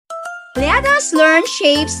Let us learn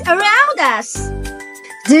shapes around us.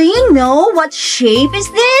 Do you know what shape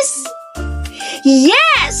is this?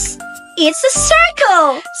 Yes! It's a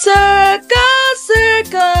circle! Circle,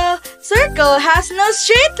 circle, circle has no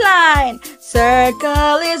straight line.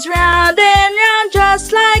 Circle is round and round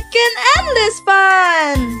just like an endless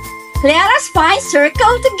fun. Let us find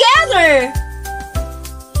circle together.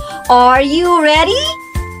 Are you ready?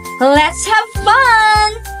 Let's have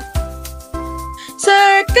fun!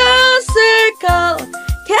 Circle, circle,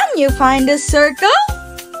 can you find a circle?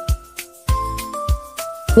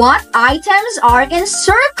 What items are in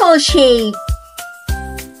circle shape?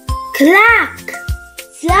 Clock,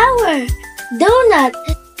 flower, donut,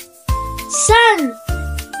 sun,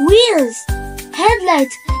 wheels,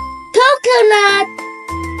 headlights, coconut.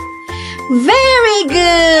 Very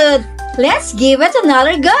good! Let's give it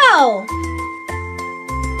another go.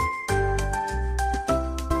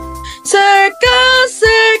 Circle,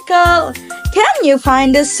 circle, can you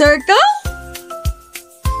find a circle?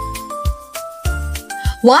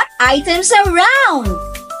 What items are round?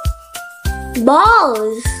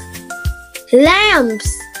 Balls,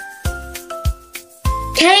 lamps,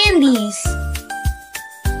 candies,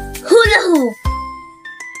 hula hoop,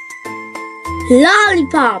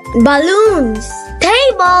 lollipop, balloons,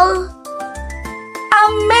 table.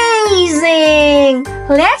 Amazing!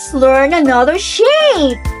 Let's learn another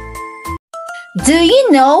shape. Do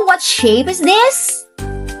you know what shape is this?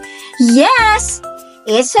 Yes,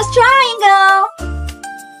 it's a triangle.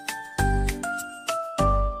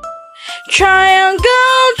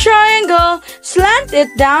 Triangle, triangle, slant it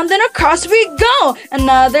down, then across we go.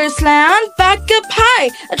 Another slant, back up high,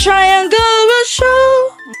 a triangle will show.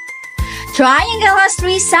 Triangle has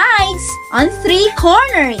 3 sides on 3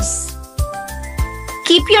 corners.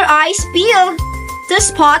 Keep your eyes peeled to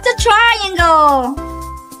spot the triangle.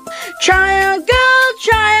 Triangle,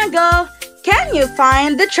 triangle, can you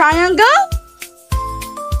find the triangle?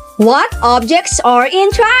 What objects are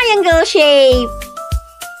in triangle shape?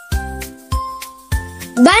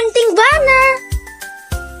 Bunting banner,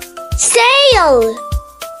 sail,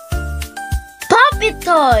 puppet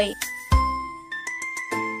toy,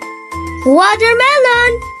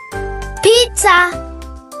 watermelon, pizza,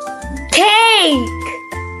 cake,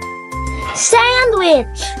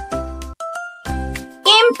 sandwich.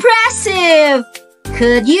 Impressive!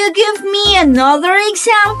 Could you give me another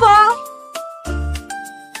example?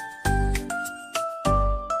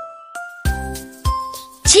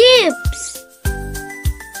 Chips,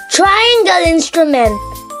 triangle instrument,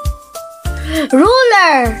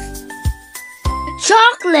 ruler,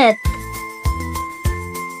 chocolate,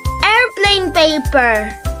 airplane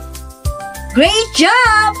paper. Great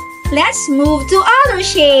job! Let's move to other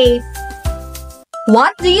shape.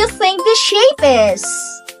 What do you think this shape is?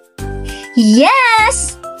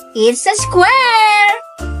 Yes, it's a square.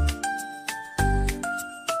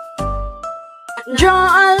 Draw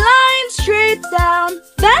a line straight down,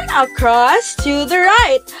 then across to the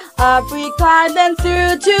right. Up we climb, then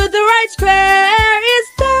through to the right. Square is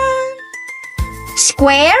done.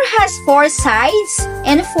 Square has 4 sides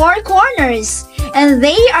and 4 corners, and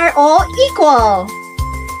they are all equal.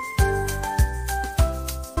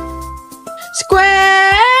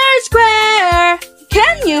 Square, square,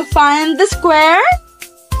 can you find the square?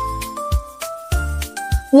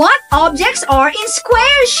 What objects are in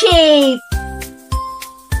square shape?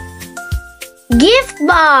 Gift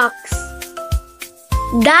box,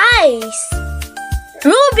 dice,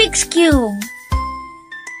 Rubik's Cube,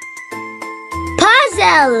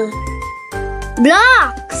 puzzle,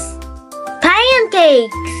 blocks,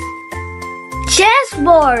 pancakes,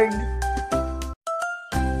 chessboard.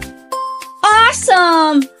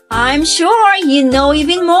 Awesome! I'm sure you know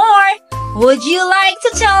even more. Would you like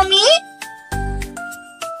to tell me?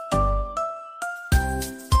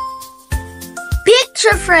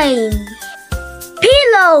 Picture frame,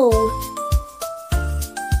 pillow,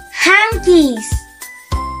 hankies,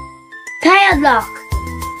 padlock,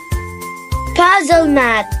 puzzle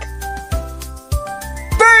mat.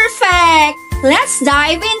 Perfect! Let's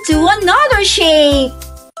dive into another shape.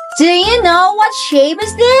 Do you know what shape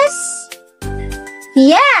is this?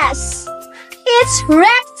 Yes, it's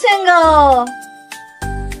rectangle.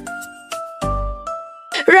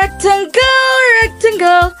 Rectangle,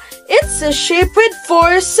 rectangle, it's a shape with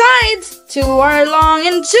 4 sides. 2 are long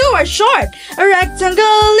and 2 are short. A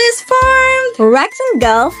rectangle is formed.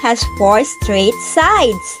 Rectangle has 4 straight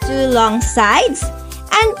sides, 2 long sides,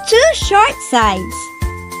 and 2 short sides.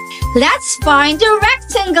 Let's find the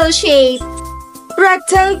rectangle shape.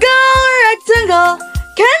 Rectangle, rectangle,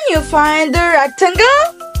 can you find the rectangle?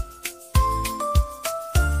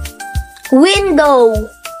 Window,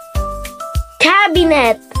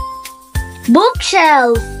 cabinet,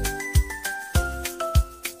 bookshelf,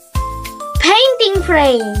 painting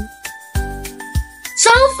frame,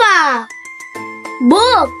 sofa,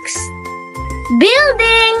 books,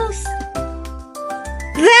 buildings.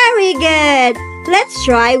 Very good. Let's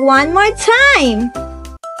try one more time.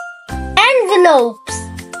 Envelopes,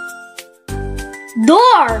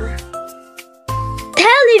 door,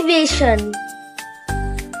 television,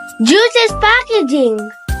 juices packaging,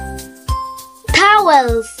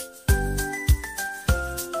 towels.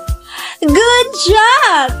 Good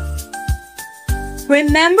job!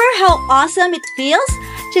 Remember how awesome it feels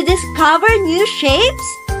to discover new shapes?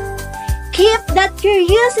 Keep that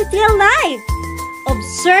curiosity alive.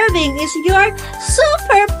 Observing is your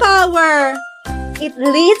superpower. It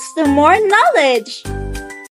leads to more knowledge.